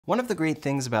One of the great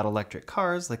things about electric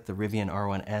cars like the Rivian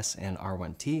R1S and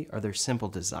R1T are their simple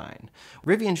design.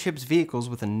 Rivian ships vehicles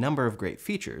with a number of great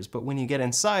features, but when you get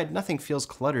inside, nothing feels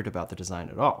cluttered about the design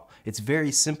at all. It's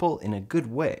very simple in a good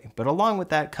way, but along with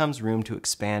that comes room to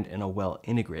expand in a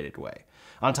well-integrated way.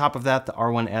 On top of that, the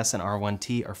R1S and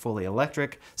R1T are fully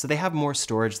electric, so they have more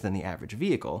storage than the average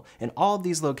vehicle, and all of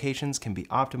these locations can be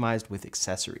optimized with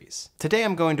accessories. Today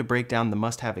I'm going to break down the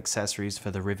must-have accessories for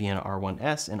the Rivian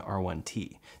R1S and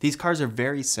R1T. These cars are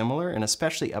very similar and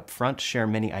especially up front share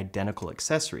many identical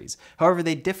accessories. However,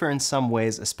 they differ in some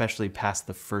ways, especially past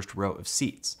the first row of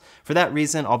seats. For that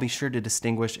reason, I'll be sure to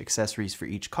distinguish accessories for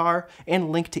each car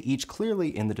and link to each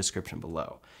clearly in the description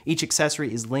below. Each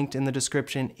accessory is linked in the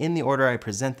description in the order I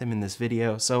present them in this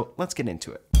video, so let's get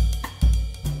into it.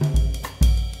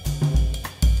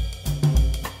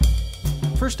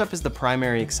 First up is the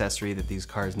primary accessory that these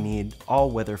cars need,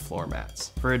 all-weather floor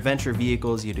mats. For adventure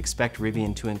vehicles, you'd expect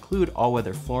Rivian to include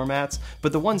all-weather floor mats,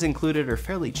 but the ones included are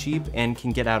fairly cheap and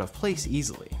can get out of place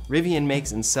easily. Rivian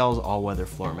makes and sells all-weather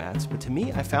floor mats, but to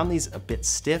me, I found these a bit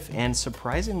stiff and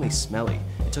surprisingly smelly.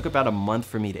 It took about a month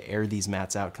for me to air these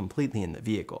mats out completely in the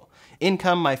vehicle. In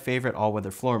come my favorite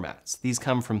all-weather floor mats. These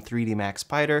come from 3D Max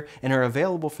Spider and are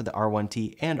available for the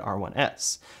R1T and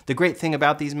R1S. The great thing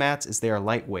about these mats is they are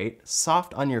lightweight,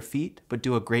 soft on your feet, but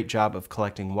do a great job of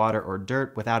collecting water or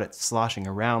dirt without it sloshing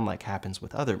around like happens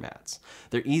with other mats.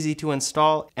 They're easy to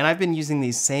install, and I've been using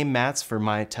these same mats for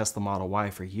my Tesla Model Y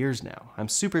for years now. I'm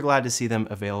super glad to see them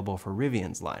available for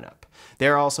Rivian's lineup.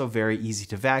 They're also very easy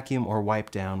to vacuum or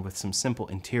wipe down with some simple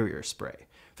interior spray.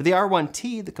 For the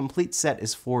R1T, the complete set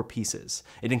is 4 pieces.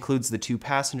 It includes the 2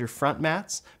 passenger front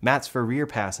mats, mats for rear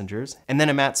passengers, and then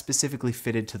a mat specifically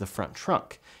fitted to the front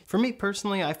trunk. For me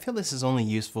personally, I feel this is only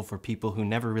useful for people who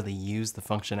never really use the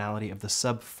functionality of the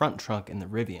sub-front trunk in the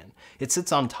Rivian. It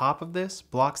sits on top of this,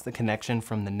 blocks the connection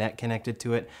from the net connected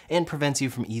to it, and prevents you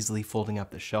from easily folding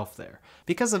up the shelf there.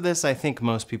 Because of this, I think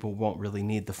most people won't really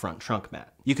need the front trunk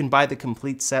mat. You can buy the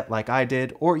complete set like I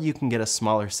did, or you can get a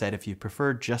smaller set if you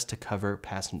prefer just to cover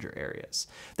passenger areas.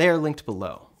 They are linked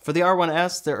below. For the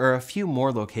R1S, there are a few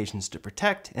more locations to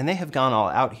protect, and they have gone all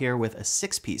out here with a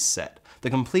 6-piece set. The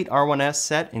complete R1S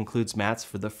set includes mats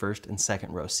for the first and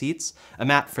second row seats, a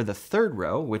mat for the third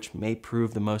row, which may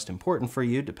prove the most important for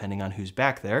you depending on who's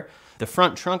back there, the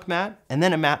front trunk mat, and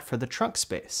then a mat for the trunk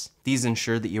space. These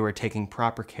ensure that you are taking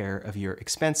proper care of your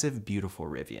expensive, beautiful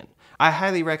Rivian. I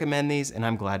highly recommend these, and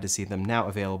I'm glad to see them now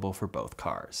available for both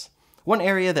cars. One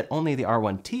area that only the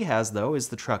R1T has, though, is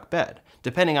the truck bed.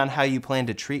 Depending on how you plan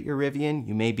to treat your Rivian,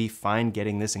 you may be fine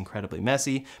getting this incredibly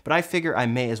messy, but I figure I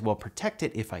may as well protect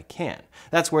it if I can.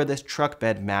 That's where this truck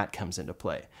bed mat comes into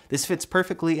play. This fits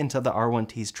perfectly into the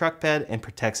R1T's truck bed and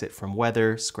protects it from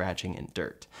weather, scratching, and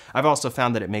dirt. I've also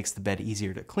found that it makes the bed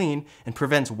easier to clean and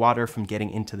prevents water from getting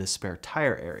into the spare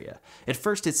tire area. At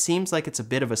first it seems like it's a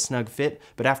bit of a snug fit,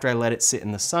 but after I let it sit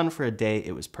in the sun for a day,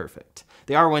 it was perfect.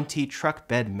 The R1T Truck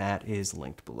Bed Mat is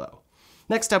linked below.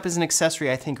 Next up is an accessory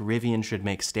I think Rivian should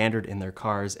make standard in their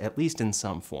cars, at least in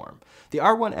some form. The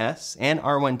R1S and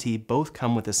R1T both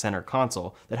come with a center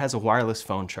console that has a wireless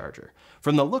phone charger.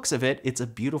 From the looks of it, it's a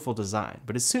beautiful design,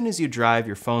 but as soon as you drive,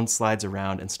 your phone slides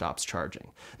around and stops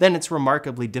charging. Then it's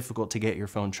remarkably difficult to get your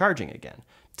phone charging again.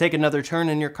 Take another turn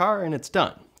in your car and it's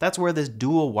done. That's where this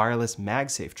dual wireless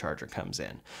MagSafe charger comes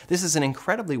in. This is an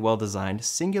incredibly well-designed,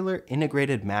 singular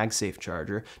integrated MagSafe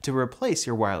charger to replace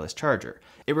your wireless charger.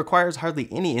 It requires hardly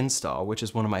any install, which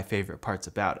is one of my favorite parts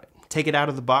about it. Take it out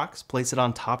of the box, place it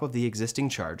on top of the existing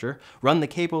charger, run the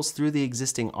cables through the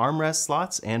existing armrest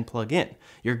slots, and plug in.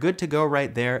 You're good to go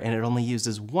right there, and it only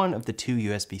uses one of the 2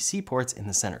 USB-C ports in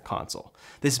the center console.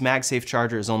 This MagSafe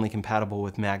charger is only compatible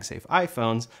with MagSafe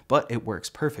iPhones, but it works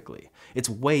perfectly. It's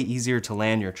way easier to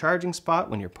land your charging spot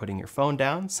when you're putting your phone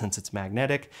down, since it's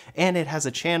magnetic, and it has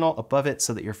a channel above it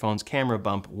so that your phone's camera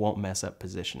bump won't mess up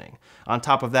positioning. On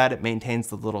top of that, it maintains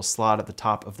the little slot at the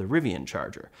top of the Rivian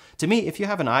charger. To me, if you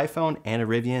have an iPhone and a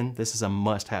Rivian, this is a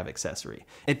must-have accessory.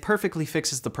 It perfectly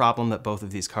fixes the problem that both of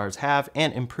these cars have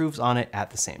and improves on it at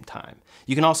the same time.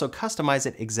 You can also customize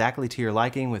it exactly to your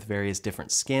liking with various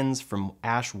different skins from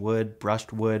ash wood,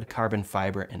 brushed wood, carbon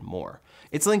fiber, and more.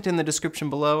 It's linked in the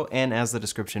description below, and as the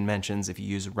description mentions, if you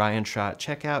use Ryan Shaw at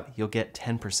checkout, you'll get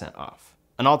 10% off.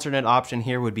 An alternate option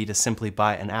here would be to simply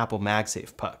buy an Apple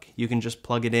MagSafe puck. You can just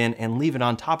plug it in and leave it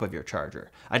on top of your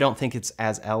charger. I don't think it's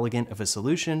as elegant of a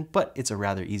solution, but it's a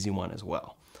rather easy one as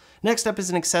well. Next up is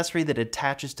an accessory that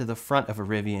attaches to the front of a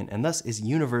Rivian and thus is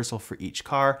universal for each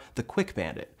car, the Quick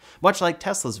Bandit. Much like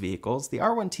Tesla's vehicles, the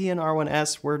R1T and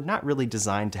R1S were not really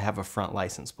designed to have a front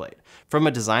license plate. From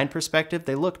a design perspective,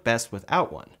 they look best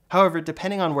without one. However,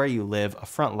 depending on where you live, a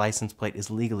front license plate is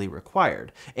legally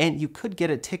required, and you could get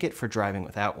a ticket for driving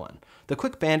without one. The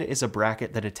Quick Bandit is a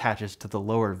bracket that attaches to the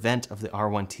lower vent of the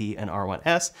R1T and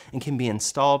R1S and can be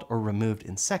installed or removed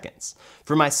in seconds.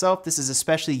 For myself, this is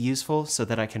especially useful so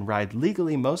that I can ride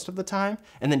legally most of the time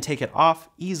and then take it off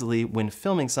easily when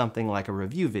filming something like a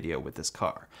review video with this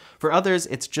car. For others,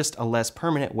 it's just a less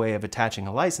permanent way of attaching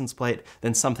a license plate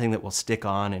than something that will stick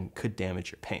on and could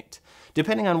damage your paint.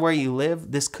 Depending on where you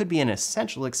live, this could be an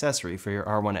essential accessory for your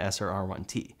R1S or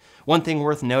R1T. One thing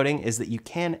worth noting is that you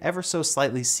can ever so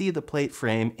slightly see the plate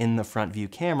frame in the front view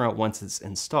camera once it's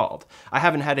installed. I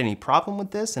haven't had any problem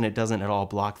with this, and it doesn't at all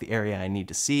block the area I need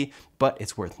to see, but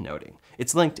it's worth noting.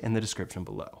 It's linked in the description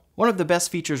below. One of the best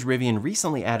features Rivian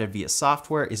recently added via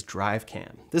software is Drive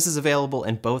Cam. This is available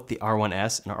in both the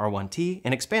R1S and R1T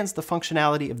and expands the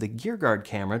functionality of the gear guard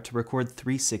camera to record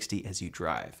 360 as you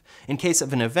drive. In case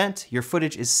of an event, your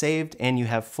footage is saved and you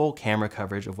have full camera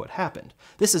coverage of what happened.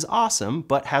 This is awesome,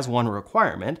 but has one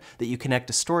requirement, that you connect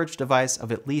a storage device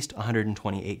of at least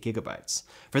 128 gigabytes.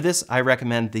 For this, I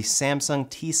recommend the Samsung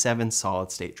T7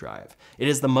 solid-state drive. It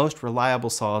is the most reliable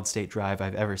solid-state drive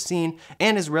I've ever seen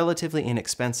and is relatively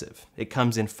inexpensive. It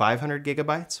comes in 500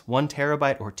 gigabytes, 1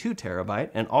 terabyte, or 2 terabyte,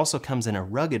 and also comes in a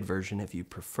rugged version if you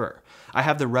prefer. I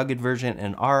have the rugged version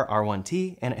in our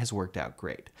R1T, and it has worked out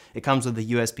great. It comes with a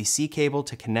USB-C cable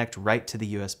to connect right to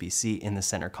the USB-C in the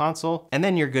center console, and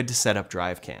then you're good to set up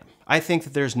Drive Cam. I think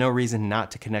that there's no reason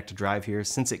not to connect a drive here,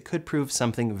 since it could prove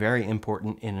something very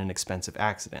important in an expensive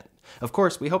accident. Of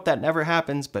course, we hope that never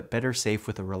happens, but better safe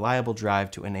with a reliable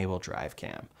drive to enable Drive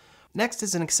Cam. Next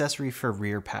is an accessory for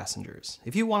rear passengers.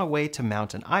 If you want a way to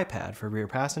mount an iPad for rear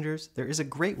passengers, there is a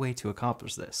great way to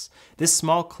accomplish this. This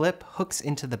small clip hooks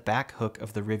into the back hook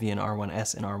of the Rivian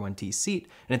R1S and R1T seat,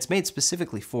 and it's made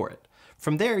specifically for it.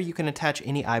 From there, you can attach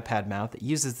any iPad mount that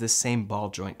uses this same ball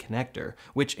joint connector,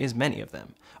 which is many of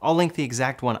them. I'll link the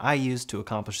exact one I used to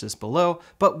accomplish this below,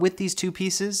 but with these two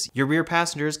pieces, your rear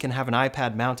passengers can have an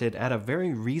iPad mounted at a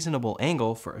very reasonable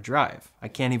angle for a drive. I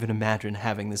can't even imagine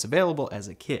having this available as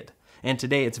a kid. And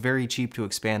today it's very cheap to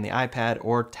expand the iPad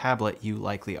or tablet you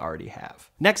likely already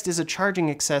have. Next is a charging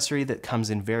accessory that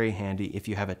comes in very handy if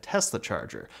you have a Tesla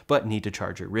charger, but need to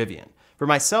charge your Rivian. For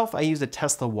myself, I use a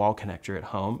Tesla wall connector at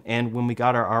home, and when we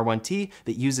got our R1T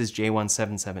that uses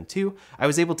J1772, I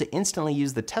was able to instantly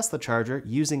use the Tesla charger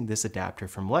using this adapter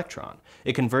from Lectron.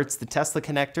 It converts the Tesla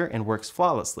connector and works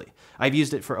flawlessly. I've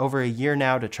used it for over a year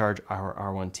now to charge our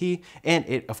R1T, and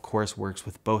it of course works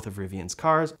with both of Rivian's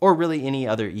cars, or really any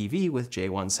other EV with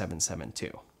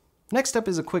J1772. Next up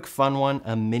is a quick fun one,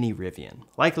 a mini Rivian.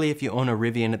 Likely if you own a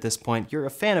Rivian at this point, you're a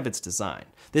fan of its design.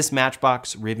 This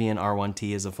Matchbox Rivian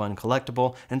R1T is a fun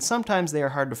collectible, and sometimes they are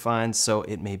hard to find, so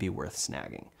it may be worth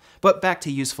snagging. But back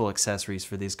to useful accessories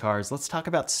for these cars, let's talk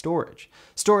about storage.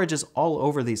 Storage is all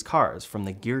over these cars, from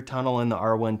the gear tunnel in the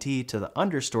R1T to the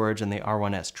understorage in the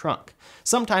R1S trunk.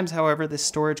 Sometimes, however, this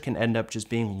storage can end up just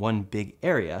being one big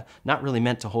area, not really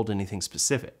meant to hold anything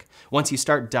specific. Once you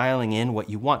start dialing in what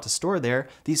you want to store there,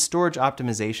 these storage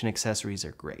optimization accessories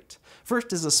are great.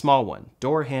 First is a small one,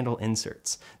 door handle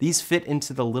inserts. These fit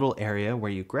into the little area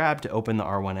where you grab to open the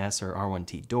R1S or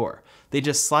R1T door. They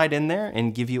just slide in there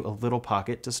and give you a little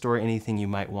pocket to store anything you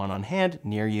might want on hand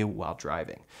near you while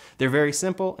driving. They're very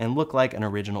simple and look like an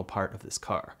original part of this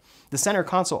car. The center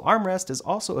console armrest is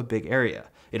also a big area.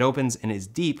 It opens and is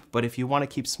deep, but if you want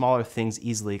to keep smaller things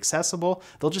easily accessible,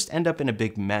 they'll just end up in a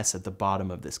big mess at the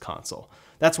bottom of this console.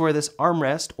 That's where this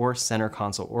armrest or center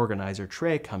console organizer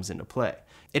tray comes into play.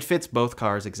 It fits both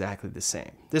cars exactly the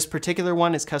same. This particular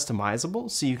one is customizable,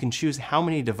 so you can choose how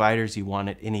many dividers you want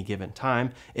at any given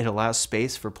time. It allows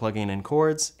space for plugging in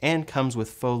cords, and comes with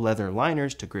faux leather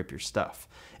liners to grip your stuff.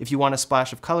 If you want a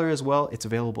splash of color as well, it's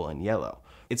available in yellow.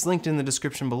 It's linked in the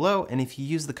description below, and if you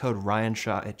use the code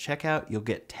RyanShaw at checkout, you'll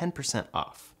get 10%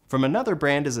 off. From another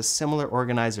brand is a similar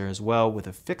organizer as well, with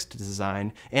a fixed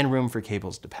design and room for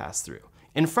cables to pass through.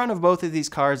 In front of both of these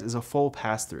cars is a full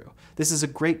pass-through. This is a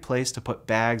great place to put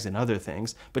bags and other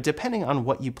things, but depending on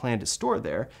what you plan to store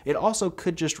there, it also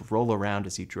could just roll around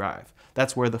as you drive.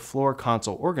 That's where the floor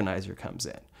console organizer comes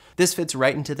in. This fits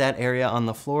right into that area on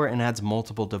the floor and adds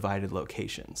multiple divided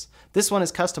locations. This one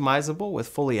is customizable with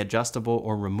fully adjustable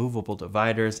or removable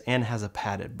dividers and has a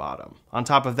padded bottom. On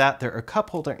top of that, there are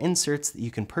cup holder inserts that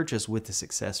you can purchase with this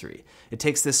accessory. It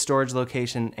takes this storage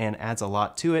location and adds a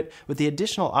lot to it, with the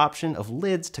additional option of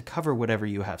lids to cover whatever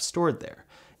you have stored there.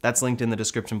 That's linked in the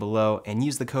description below, and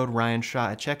use the code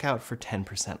RyanShaw at checkout for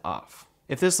 10% off.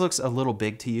 If this looks a little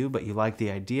big to you, but you like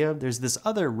the idea, there's this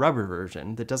other rubber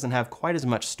version that doesn't have quite as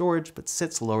much storage but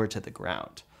sits lower to the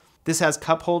ground. This has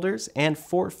cup holders and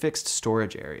 4 fixed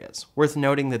storage areas. Worth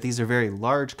noting that these are very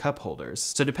large cup holders,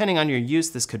 so depending on your use,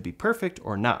 this could be perfect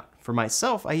or not. For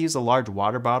myself, I use a large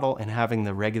water bottle, and having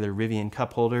the regular Rivian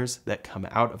cup holders that come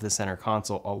out of the center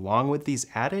console along with these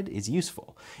added is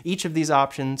useful. Each of these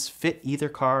options fit either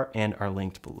car and are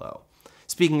linked below.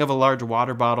 Speaking of a large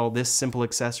water bottle, this simple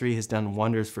accessory has done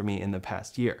wonders for me in the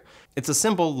past year. It's a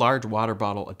simple large water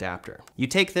bottle adapter. You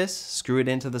take this, screw it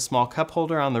into the small cup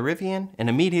holder on the Rivian, and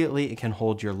immediately it can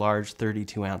hold your large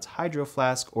 32-ounce hydro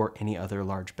flask or any other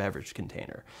large beverage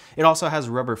container. It also has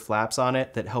rubber flaps on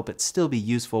it that help it still be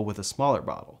useful with a smaller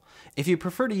bottle. If you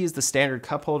prefer to use the standard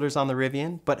cup holders on the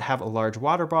Rivian, but have a large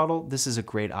water bottle, this is a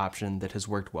great option that has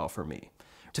worked well for me.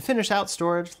 To finish out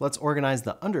storage, let's organize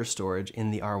the under storage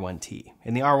in the R1T.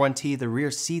 In the R1T, the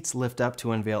rear seats lift up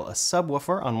to unveil a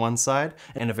subwoofer on one side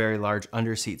and a very large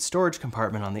underseat storage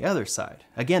compartment on the other side.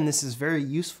 Again, this is very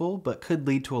useful, but could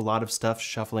lead to a lot of stuff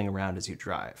shuffling around as you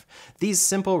drive. These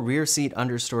simple rear seat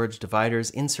under storage dividers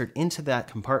insert into that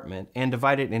compartment and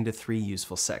divide it into 3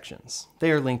 useful sections. They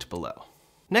are linked below.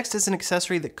 Next is an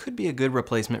accessory that could be a good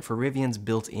replacement for Rivian's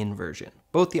built-in version.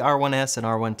 Both the R1S and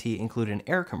R1T include an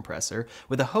air compressor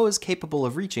with a hose capable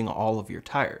of reaching all of your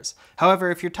tires. However,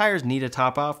 if your tires need a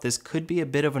top off, this could be a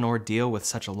bit of an ordeal with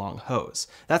such a long hose.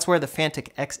 That's where the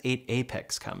Fanttik X8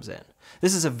 Apex comes in.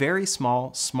 This is a very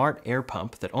small, smart air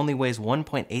pump that only weighs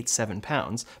 1.87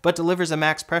 pounds, but delivers a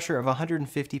max pressure of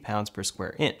 150 pounds per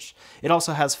square inch. It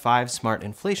also has 5 smart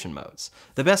inflation modes.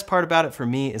 The best part about it for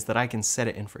me is that I can set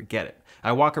it and forget it.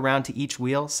 I walk around to each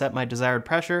wheel, set my desired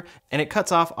pressure, and it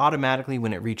cuts off automatically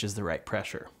when it reaches the right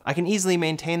pressure. I can easily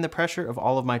maintain the pressure of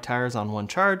all of my tires on one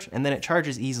charge, and then it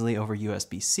charges easily over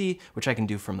USB-C, which I can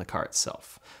do from the car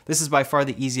itself. This is by far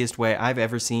the easiest way I've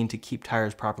ever seen to keep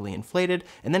tires properly inflated,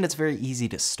 and then it's very easy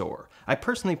to store. I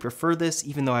personally prefer this,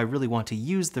 even though I really want to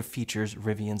use the features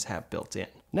Rivians have built in.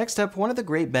 Next up, one of the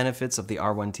great benefits of the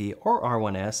R1T or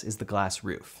R1S is the glass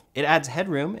roof. It adds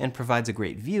headroom and provides a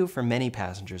great view for many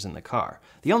passengers in the car.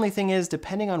 The only thing is,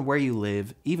 depending on where you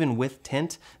live, even with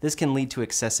tint, this can lead to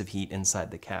excessive heat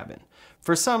inside the cabin.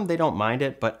 For some, they don't mind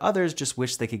it, but others just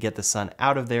wish they could get the sun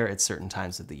out of there at certain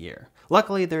times of the year.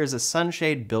 Luckily, there is a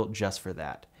sunshade built just for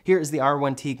that. Here is the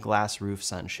R1T glass roof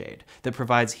sunshade that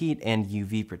provides heat and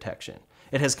UV protection.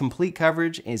 It has complete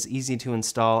coverage, is easy to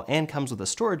install, and comes with a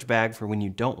storage bag for when you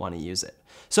don't want to use it.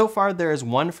 So far, there is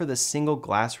one for the single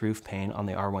glass roof pane on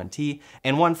the R1T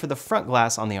and one for the front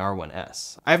glass on the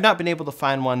R1S. I have not been able to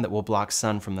find one that will block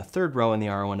sun from the third row in the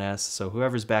R1S, so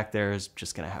whoever's back there is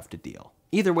just going to have to deal.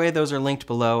 Either way, those are linked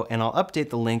below, and I'll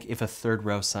update the link if a third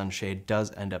row sunshade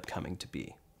does end up coming to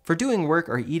be. For doing work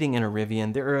or eating in a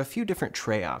Rivian, there are a few different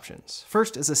tray options.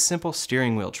 First is a simple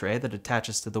steering wheel tray that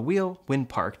attaches to the wheel when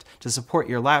parked to support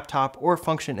your laptop or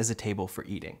function as a table for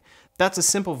eating. That's a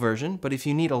simple version, but if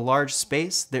you need a large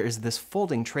space, there is this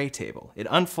folding tray table. It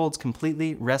unfolds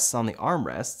completely, rests on the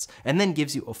armrests, and then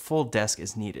gives you a full desk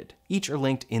as needed. Each are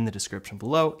linked in the description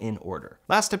below in order.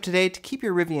 Last up today, to keep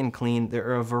your Rivian clean, there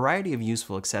are a variety of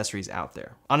useful accessories out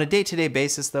there. On a day-to-day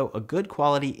basis though, a good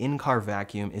quality in-car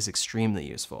vacuum is extremely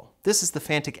useful. This is the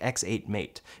Fanttik X8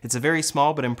 Mate. It's a very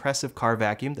small but impressive car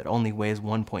vacuum that only weighs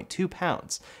 1.2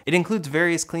 pounds. It includes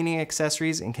various cleaning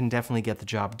accessories and can definitely get the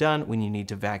job done when you need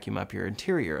to vacuum up your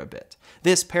interior a bit.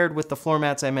 This, paired with the floor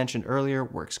mats I mentioned earlier,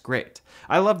 works great.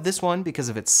 I love this one because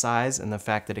of its size and the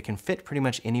fact that it can fit pretty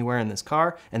much anywhere in this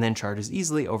car and then charges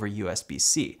easily over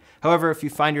USB-C. However, if you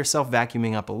find yourself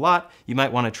vacuuming up a lot, you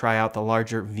might want to try out the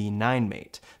larger V9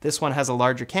 Mate. This one has a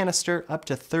larger canister, up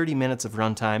to 30 minutes of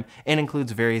runtime, and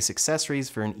includes various accessories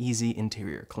for an easy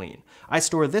interior clean. I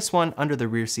store this one under the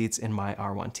rear seats in my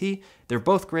R1T. They're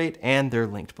both great, and they're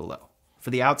linked below. For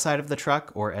the outside of the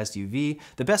truck, or SUV,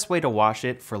 the best way to wash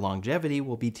it for longevity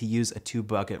will be to use a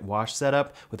 2-bucket wash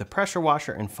setup with a pressure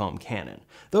washer and foam cannon.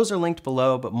 Those are linked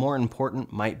below, but more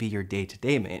important might be your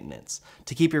day-to-day maintenance.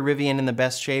 To keep your Rivian in the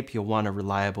best shape, you'll want a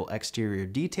reliable exterior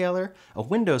detailer, a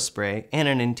window spray, and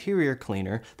an interior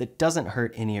cleaner that doesn't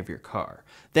hurt any of your car.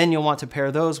 Then you'll want to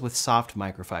pair those with soft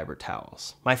microfiber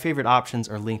towels. My favorite options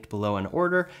are linked below in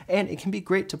order, and it can be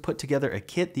great to put together a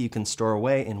kit that you can store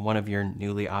away in one of your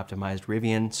newly optimized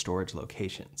Rivian storage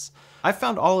locations. I've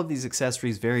found all of these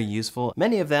accessories very useful.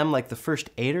 Many of them, like the first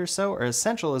 8 or so, are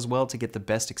essential as well to get the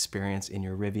best experience in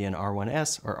your Rivian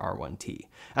R1S or R1T.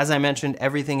 As I mentioned,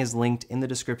 everything is linked in the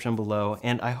description below,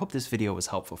 and I hope this video was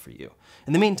helpful for you.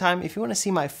 In the meantime, if you want to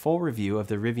see my full review of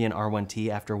the Rivian R1T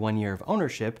after 1 year of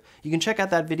ownership, you can check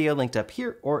out that video linked up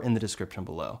here or in the description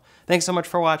below. Thanks so much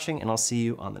for watching, and I'll see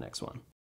you on the next one.